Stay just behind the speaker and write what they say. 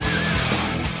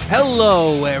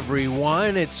Hello,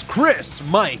 everyone. It's Chris,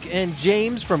 Mike, and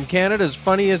James from Canada's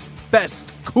funniest,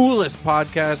 best, coolest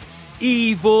podcast,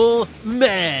 Evil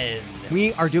Men.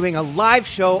 We are doing a live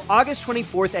show August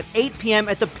 24th at 8 p.m.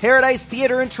 at the Paradise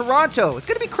Theatre in Toronto. It's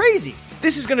going to be crazy.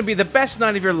 This is going to be the best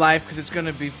night of your life because it's going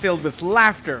to be filled with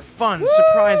laughter, fun,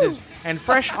 surprises, and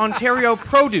fresh Ontario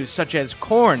produce such as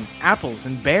corn, apples,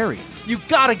 and berries. You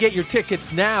gotta get your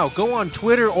tickets now. Go on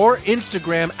Twitter or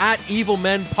Instagram at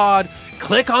EvilMenPod.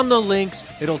 Click on the links.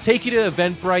 It'll take you to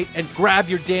Eventbrite and grab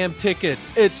your damn tickets.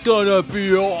 It's gonna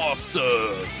be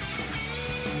awesome.